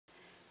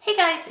Hey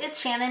guys, it's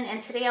Shannon,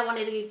 and today I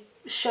wanted to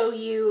show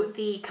you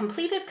the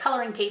completed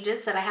coloring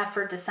pages that I have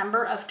for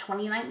December of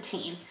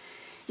 2019.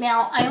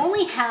 Now, I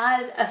only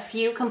had a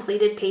few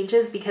completed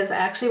pages because I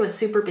actually was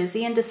super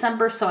busy in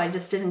December, so I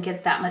just didn't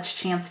get that much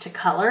chance to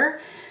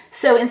color.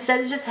 So instead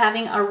of just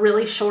having a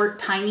really short,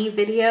 tiny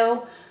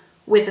video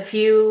with a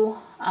few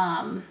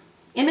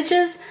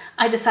images,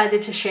 I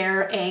decided to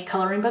share a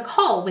coloring book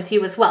haul with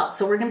you as well.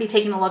 So we're going to be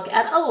taking a look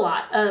at a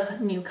lot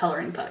of new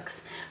coloring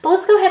books. But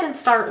let's go ahead and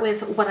start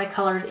with what I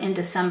colored in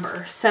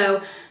December.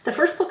 So the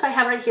first book I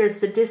have right here is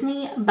the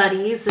Disney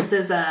Buddies. This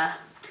is a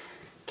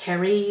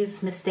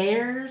Carrie's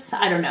Mystères.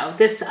 I don't know.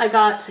 This I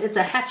got, it's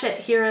a Hatchet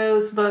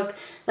Heroes book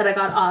that I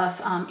got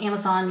off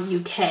Amazon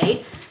UK.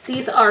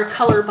 These are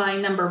color by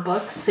number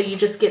books. So you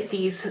just get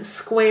these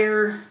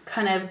square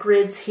kind of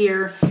grids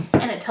here,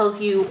 and it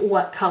tells you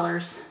what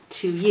colors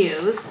to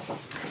use.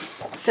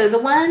 So the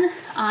one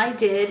I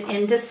did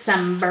in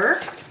December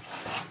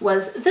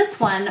was this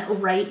one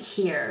right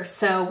here.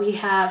 So we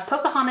have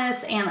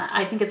Pocahontas and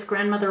I think it's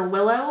Grandmother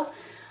Willow.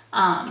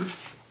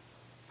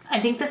 I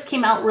think this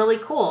came out really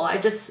cool.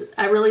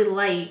 I really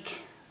like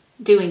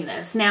doing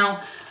this.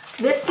 Now,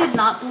 this did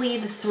not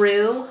bleed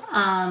through.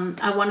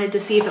 I wanted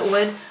to see if it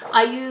would.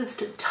 I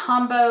used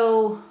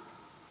Tombow,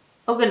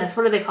 oh goodness,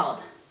 what are they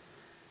called?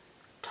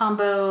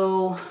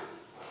 Tombow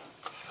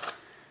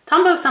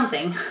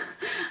something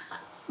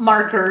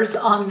markers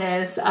on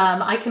this.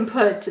 I can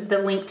put the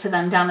link to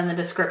them down in the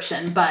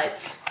description, but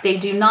they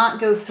do not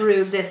go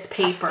through this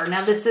paper.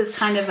 Now this is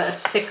kind of a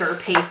thicker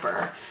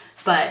paper,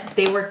 but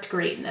they worked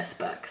great in this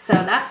book. So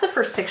that's the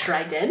first picture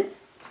I did.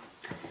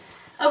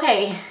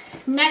 Okay,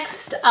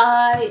 next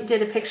I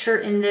did a picture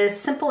in this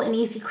Simple and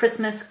Easy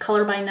Christmas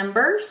color by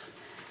numbers.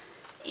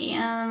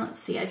 And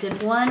let's see, I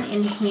did one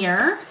in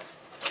here.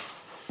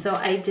 So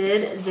I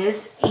did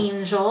this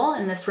angel,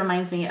 and this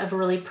reminds me of a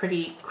really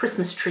pretty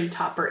Christmas tree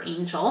topper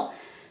angel.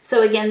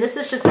 So again, this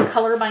is just a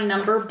color by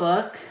number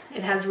book.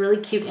 It has really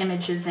cute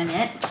images in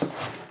it,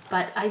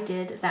 but I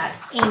did that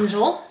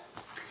angel.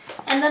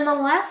 And then the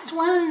last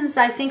ones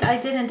I think I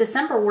did in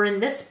December were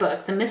in this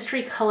book, the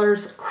Mystery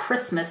Colors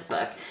Christmas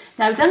book.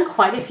 Now I've done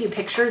quite a few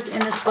pictures in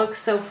this book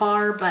so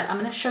far, but I'm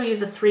going to show you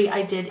the three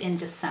I did in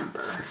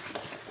December.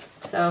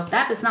 So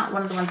that is not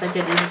one of the ones I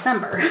did in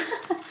December.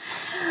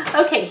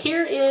 Okay,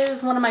 here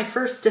is one of my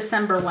first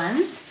December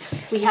ones.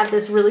 We have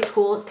this really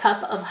cool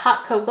cup of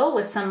hot cocoa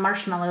with some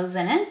marshmallows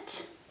in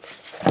it.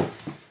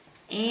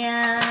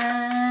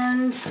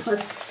 And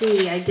let's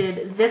see, I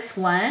did this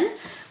one,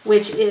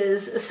 which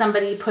is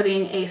somebody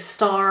putting a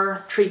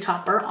star tree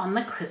topper on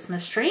the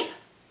Christmas tree.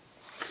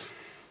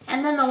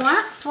 And then the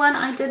last one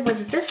I did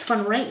was this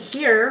one right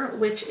here,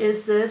 which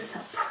is this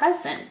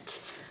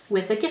present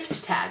with a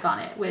gift tag on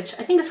it, which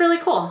I think is really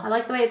cool. I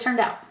like the way it turned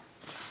out.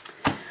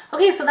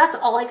 Okay, so that's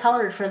all I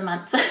colored for the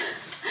month.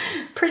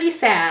 Pretty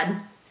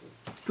sad.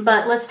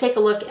 But let's take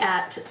a look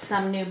at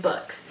some new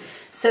books.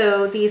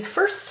 So these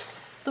first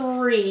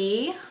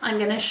three I'm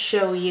going to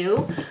show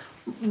you.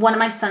 One of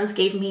my sons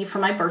gave me for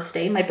my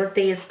birthday. My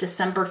birthday is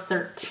December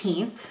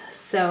 13th,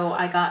 so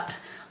I got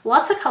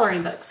lots of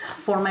coloring books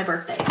for my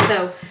birthday.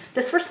 So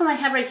this first one I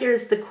have right here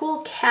is the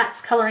Cool Cats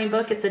coloring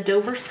book. It's a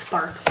Dover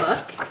Spark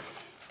book,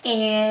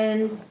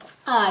 and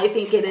I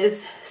think it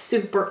is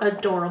super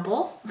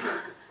adorable.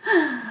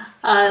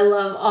 I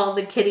love all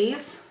the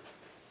kitties.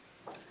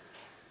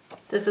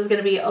 This is going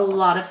to be a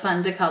lot of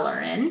fun to color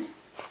in.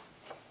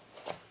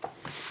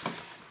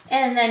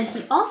 And then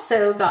he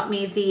also got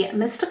me the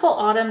Mystical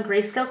Autumn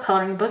Grayscale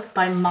Coloring Book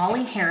by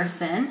Molly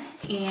Harrison.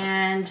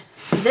 And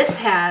this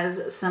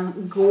has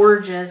some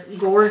gorgeous,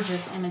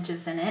 gorgeous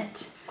images in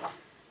it.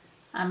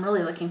 I'm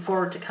really looking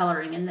forward to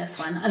coloring in this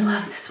one. I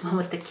love this one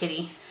with the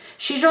kitty.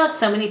 She draws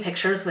so many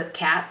pictures with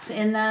cats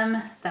in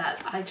them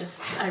that I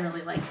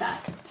really like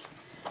that.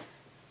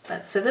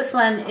 But so this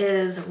one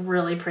is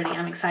really pretty.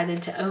 I'm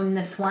excited to own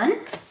this one.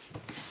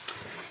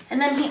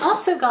 And then he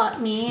also got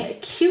me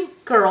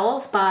Cute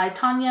Girls by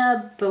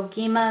Tanya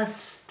Bogima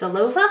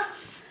Stalova.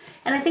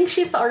 And I think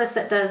she's the artist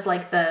that does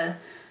like the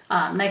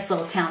Nice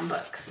Little Town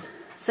books.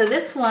 So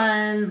this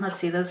one, let's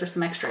see, those are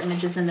some extra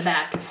images in the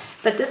back.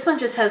 But this one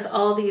just has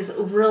all these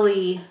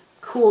really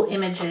cool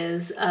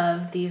images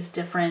of these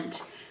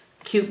different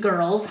cute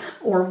girls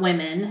or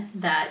women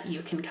that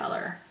you can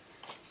color.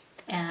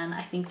 And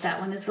I think that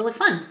one is really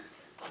fun.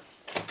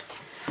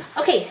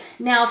 Okay,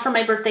 now for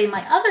my birthday,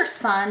 my other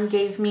son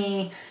gave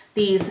me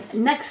these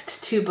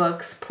next two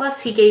books,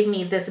 plus he gave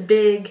me this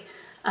big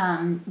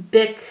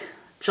Bic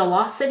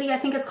Gelosity, I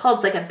think it's called.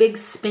 It's like a big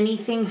spinny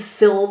thing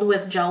filled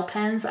with gel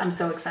pens. I'm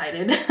so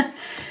excited.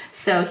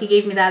 So he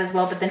gave me that as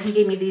well, but then he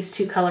gave me these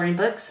two coloring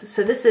books.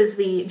 So this is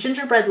the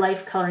Gingerbread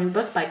Life coloring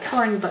book by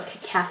Coloring Book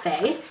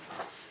Cafe.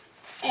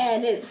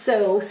 And it's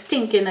so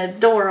stinking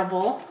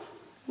adorable.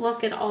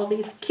 Look at all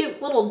these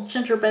cute little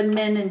gingerbread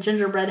men and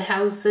gingerbread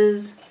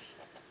houses.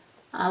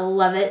 I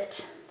love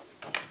it.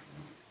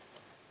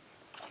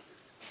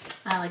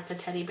 I like the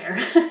teddy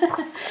bear.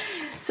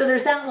 So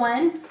there's that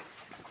one.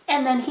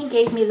 And then he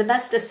gave me the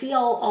Best of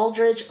C.L.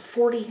 Aldrich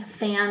 40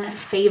 Fan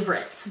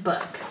Favorites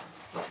book.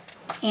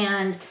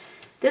 And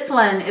this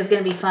one is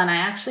going to be fun. I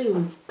actually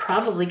am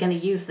probably going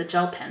to use the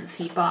gel pens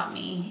he bought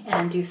me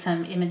and do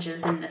some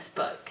images in this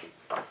book,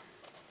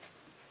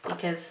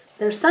 because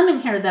there's some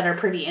in here that are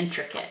pretty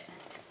intricate.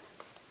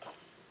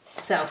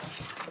 So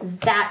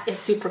that is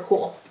super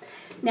cool.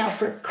 Now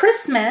for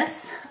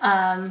Christmas,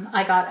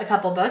 I got a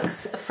couple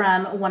books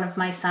from one of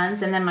my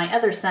sons, and then my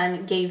other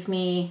son gave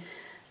me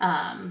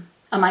a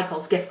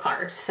Michael's gift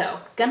card. So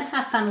gonna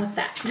have fun with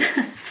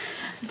that.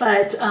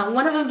 But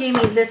one of them gave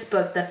me this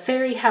book, the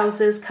Fairy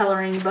Houses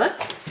coloring book.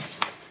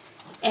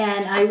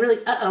 And I really,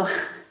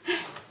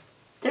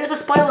 there's a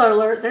spoiler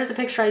alert. There's a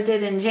picture I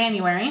did in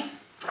January.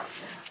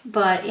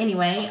 But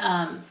anyway,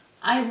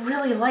 I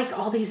really like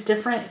all these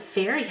different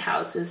fairy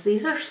houses.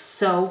 These are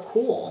so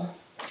cool.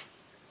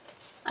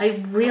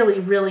 I really,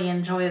 really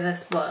enjoy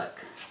this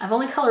book. I've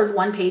only colored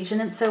one page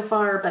in it so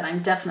far, but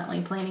I'm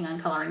definitely planning on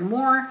coloring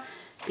more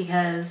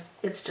because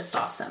it's just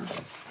awesome.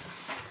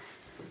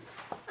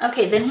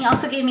 Okay, then he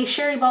also gave me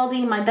Sherry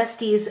Baldy, my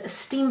bestie's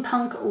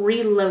Steampunk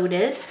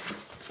Reloaded.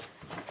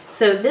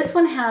 So this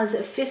one has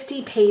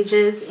 50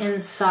 pages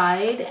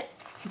inside,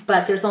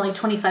 but there's only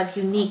 25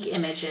 unique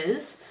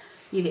images.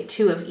 You get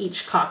 2 of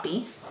each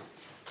copy.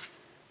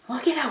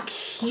 Look at how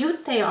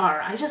cute they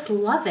are. I just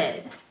love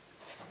it.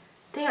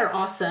 They are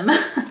awesome.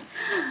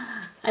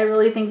 I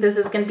really think this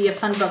is going to be a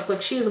fun book.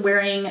 Look, she is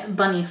wearing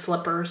bunny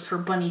slippers for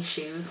bunny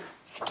shoes.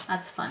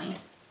 That's funny.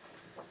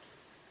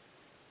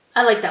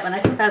 I like that one. I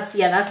think that's,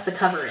 yeah, that's the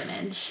cover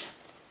image.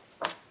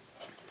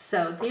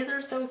 So these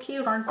are so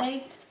cute, aren't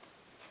they?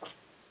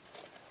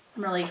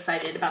 I'm really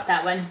excited about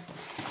that one.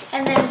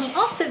 And then he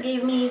also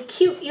gave me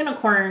Cute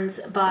Unicorns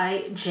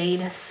by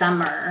Jade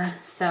Summer.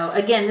 So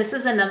again, this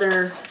is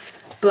another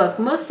book.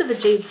 Most of the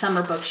Jade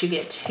Summer books, you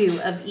get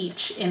 2 of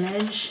each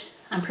image.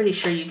 I'm pretty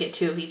sure you get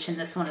 2 of each in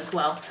this one as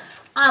well.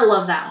 I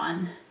love that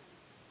one.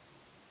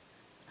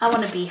 I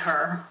want to be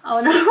her. I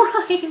want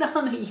to ride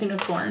on a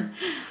unicorn.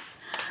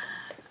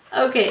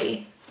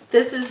 Okay,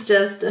 this is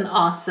just an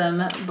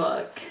awesome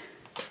book.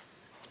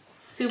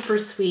 Super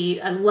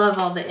sweet. I love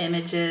all the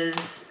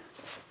images.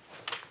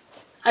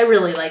 I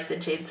really like the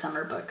Jade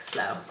Summer books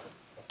though.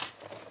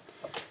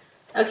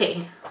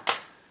 Okay,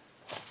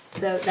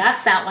 so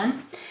that's that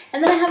one.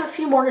 And then I have a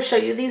few more to show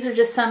you. These are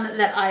just some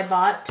that I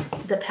bought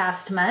the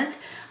past month.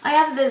 I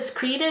have this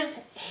Creative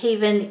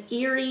Haven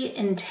Eerie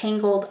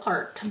Entangled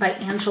Art by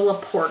Angela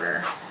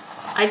Porter.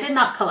 I did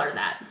not color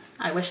that.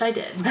 I wish I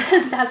did,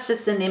 but that's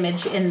just an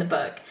image in the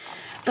book.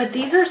 But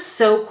these are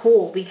so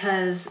cool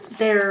because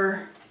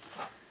they're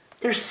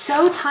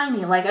so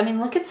tiny. Like, I mean,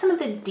 look at some of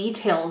the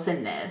details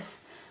in this,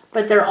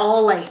 but they're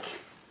all like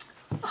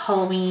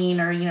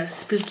Halloween or, you know,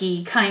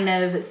 spooky kind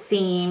of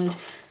themed.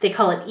 They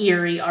call it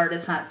eerie art.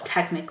 It's not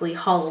technically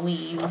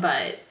Halloween,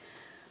 but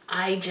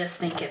I just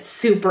think it's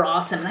super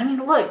awesome. I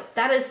mean, look,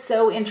 that is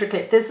so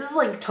intricate. This is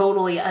like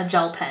totally a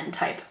gel pen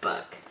type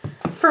book,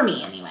 for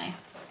me anyway.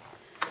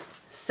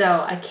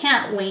 So I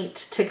can't wait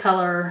to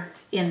color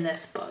in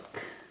this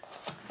book.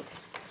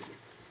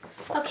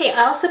 Okay,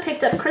 I also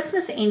picked up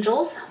Christmas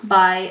Angels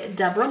by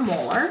Deborah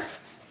Moeller.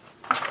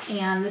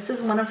 And this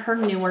is one of her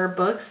newer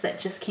books that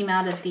just came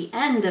out at the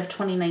end of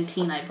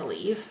 2019, I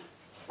believe.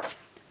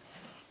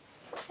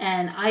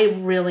 And I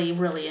really,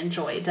 really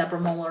enjoy Deborah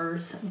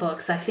Moeller's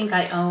books. I think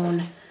I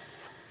own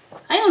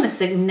a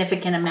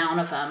significant amount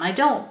of them. I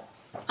don't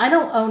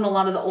own a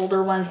lot of the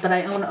older ones, but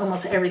I own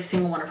almost every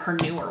single one of her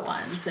newer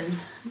ones and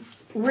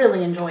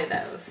really enjoy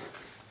those.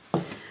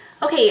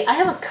 Okay, I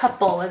have a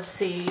couple, let's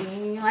see.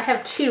 I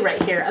have 2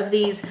 right here of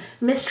these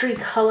Mystery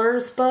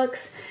Colors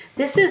books.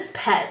 This is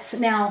Pets.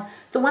 Now,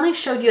 the one I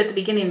showed you at the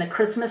beginning, the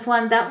Christmas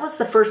one, that was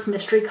the first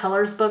Mystery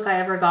Colors book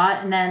I ever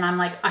got, and then I'm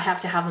like, I have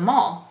to have them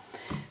all.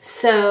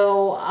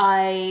 So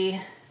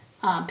I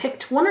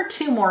picked 1 or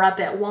 2 more up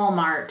at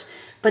Walmart,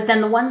 but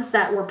then the ones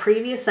that were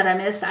previous that I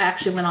missed, I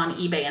actually went on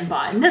eBay and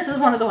bought. And this is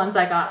one of the ones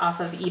I got off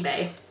of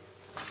eBay.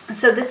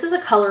 So this is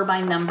a color by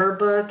number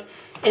book.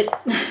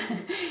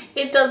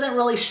 It doesn't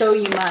really show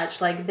you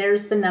much. Like,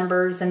 there's the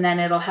numbers and then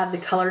it'll have the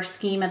color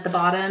scheme at the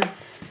bottom.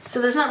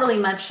 So there's not really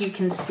much you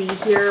can see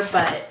here,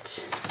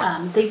 but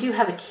they do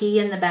have a key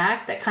in the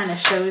back that kind of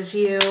shows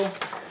you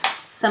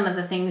some of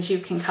the things you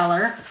can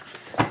color.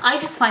 I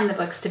just find the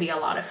books to be a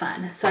lot of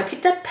fun. So I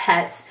picked up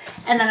Pets,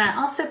 and then I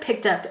also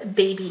picked up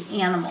Baby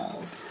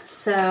Animals.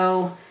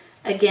 So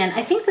again,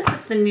 I think this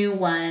is the new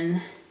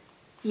one.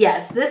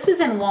 Yes, this is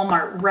in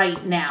Walmart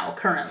right now,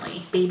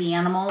 currently, Baby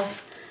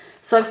Animals.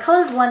 So I've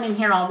colored one in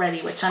here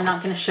already, which I'm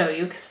not going to show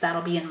you because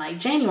that'll be in my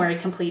January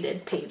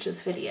completed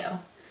pages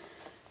video.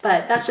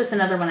 But that's just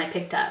another one I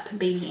picked up,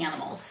 Baby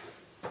Animals.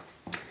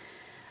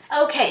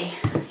 Okay,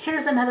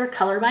 here's another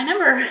color by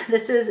number.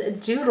 This is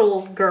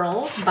Doodle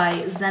Girls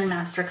by Zen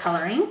Master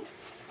Coloring.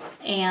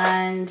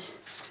 And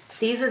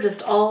these are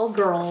just all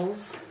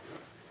girls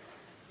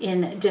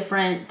in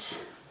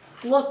different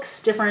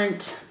looks,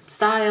 different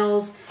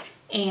styles,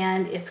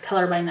 and it's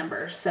color by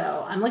number.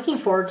 So I'm looking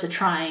forward to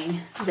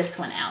trying this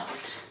one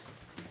out.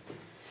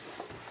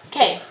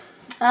 Okay,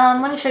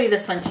 Let me show you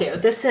this one too.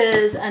 This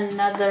is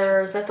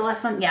another, is that the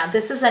last one? Yeah,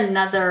 this is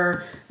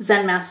another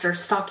Zen Master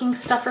stocking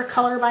stuffer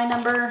color by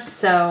number.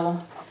 So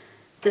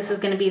this is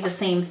going to be the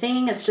same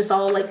thing. It's just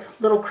all like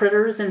little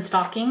critters in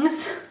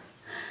stockings.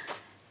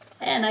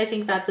 And I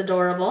think that's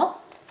adorable.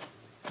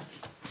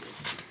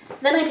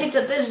 Then I picked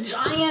up this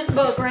giant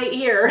book right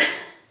here.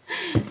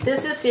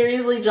 This is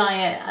seriously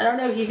giant. I don't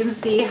know if you can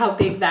see how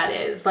big that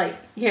is. Like,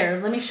 here,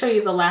 let me show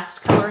you the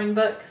last coloring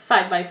book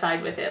side by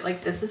side with it.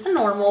 Like, this is a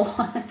normal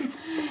one.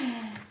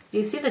 Do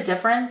you see the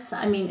difference?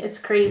 I mean, it's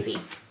crazy.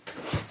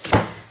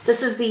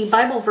 This is the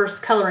Bible verse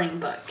coloring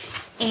book.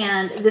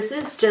 And this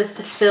is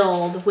just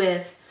filled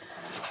with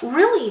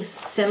really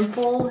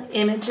simple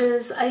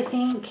images, I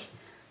think.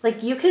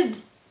 Like, you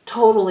could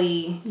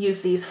totally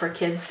use these for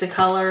kids to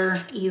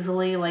color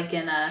easily, like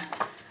in a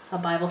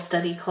Bible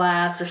study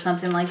class or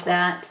something like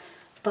that.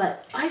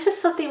 But I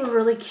just thought they were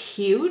really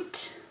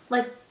cute.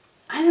 Like,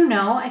 I don't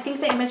know, I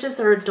think the images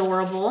are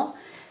adorable.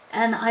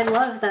 And I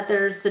love that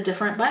there's the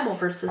different Bible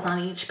verses on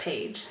each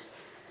page.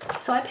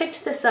 So I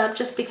picked this up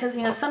just because,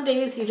 you know, some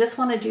days you just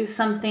want to do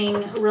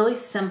something really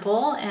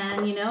simple,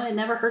 and, you know, it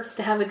never hurts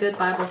to have a good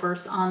Bible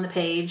verse on the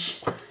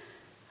page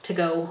to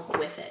go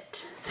with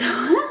it. So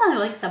I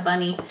like the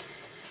bunny.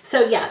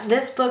 So yeah,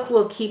 this book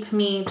will keep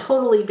me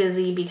totally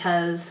busy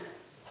because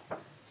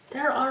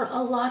there are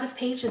a lot of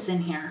pages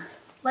in here.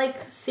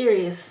 Like,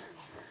 serious,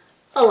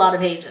 a lot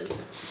of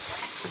pages.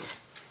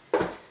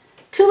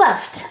 Two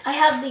left. I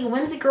have the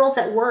Whimsy Girls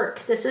at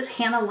Work. This is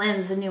Hannah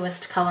Lynn's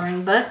newest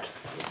coloring book.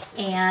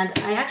 And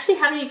I actually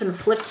haven't even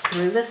flipped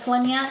through this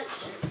one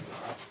yet.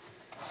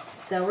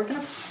 So we're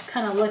going to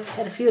kind of look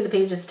at a few of the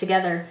pages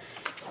together.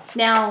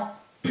 Now,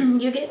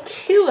 you get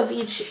two of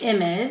each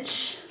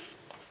image.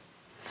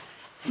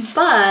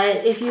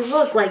 But if you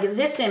look like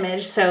this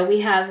image, so we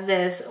have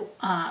this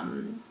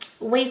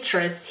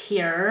waitress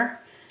here.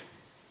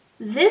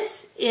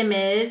 This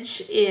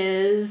image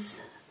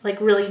is like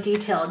really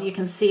detailed. You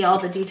can see all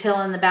the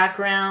detail in the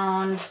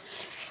background.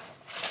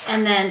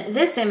 And then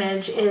this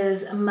image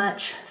is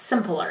much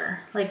simpler.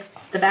 Like,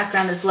 the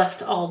background is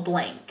left all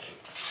blank.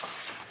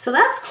 So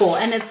that's cool.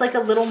 And it's like a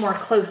little more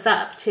close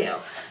up too.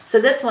 So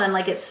this one,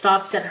 like, it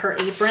stops at her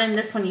apron.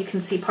 This one you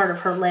can see part of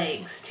her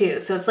legs too.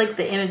 So it's like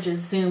the image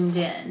is zoomed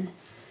in.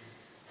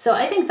 So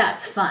I think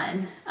that's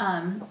fun.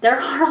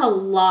 There are a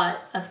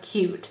lot of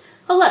cute.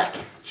 Oh look,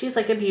 she's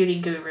like a beauty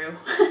guru.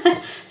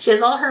 She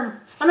has all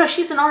her, oh no,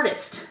 she's an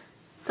artist.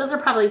 Those are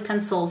probably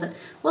pencils. And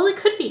well, it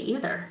could be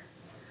either.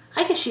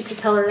 I guess you could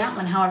color that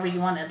one however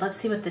you wanted. Let's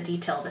see what the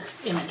detailed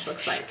image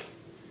looks like.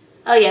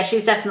 Oh yeah,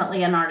 she's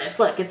definitely an artist.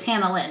 Look, it's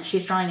Hannah Lynn.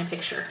 She's drawing a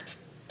picture.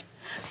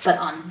 But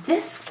on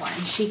this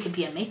one, she could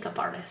be a makeup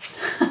artist.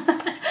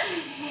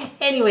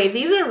 Anyway,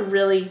 these are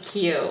really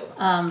cute.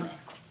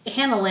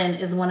 Hannah Lynn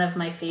is one of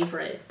my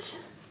favorite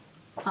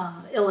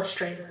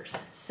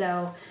illustrators.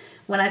 So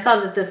when I saw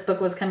that this book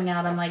was coming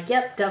out, I'm like,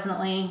 yep,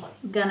 definitely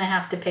gonna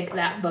have to pick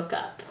that book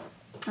up.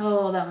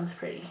 Oh, that one's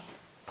pretty.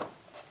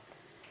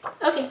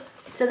 Okay,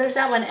 so there's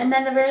that one. And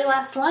then the very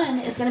last one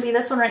is going to be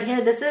this one right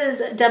here. This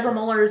is Deborah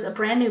Muller's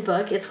brand new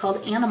book. It's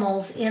called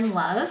Animals in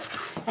Love.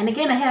 And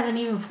again, I haven't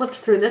even flipped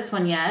through this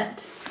one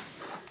yet.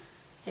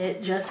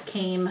 It just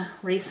came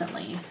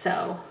recently,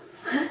 so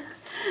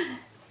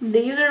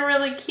these are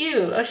really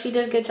cute. Oh, she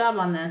did a good job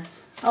on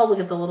this. Oh, look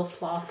at the little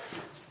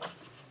sloths.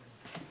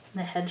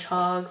 The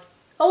hedgehogs.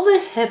 Oh, the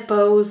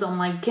hippos. Oh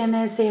my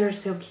goodness, they are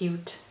so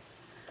cute.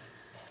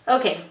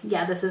 Okay,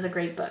 yeah, this is a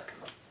great book.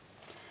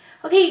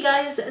 Okay, you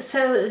guys,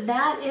 so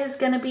that is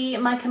going to be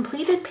my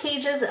completed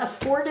pages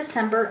for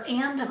December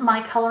and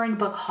my coloring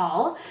book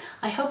haul.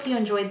 I hope you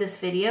enjoyed this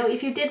video.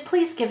 If you did,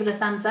 please give it a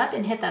thumbs up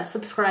and hit that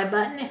subscribe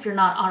button if you're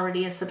not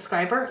already a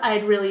subscriber.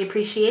 I'd really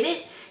appreciate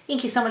it.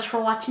 Thank you so much for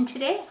watching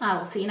today. I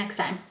will see you next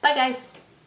time. Bye, guys.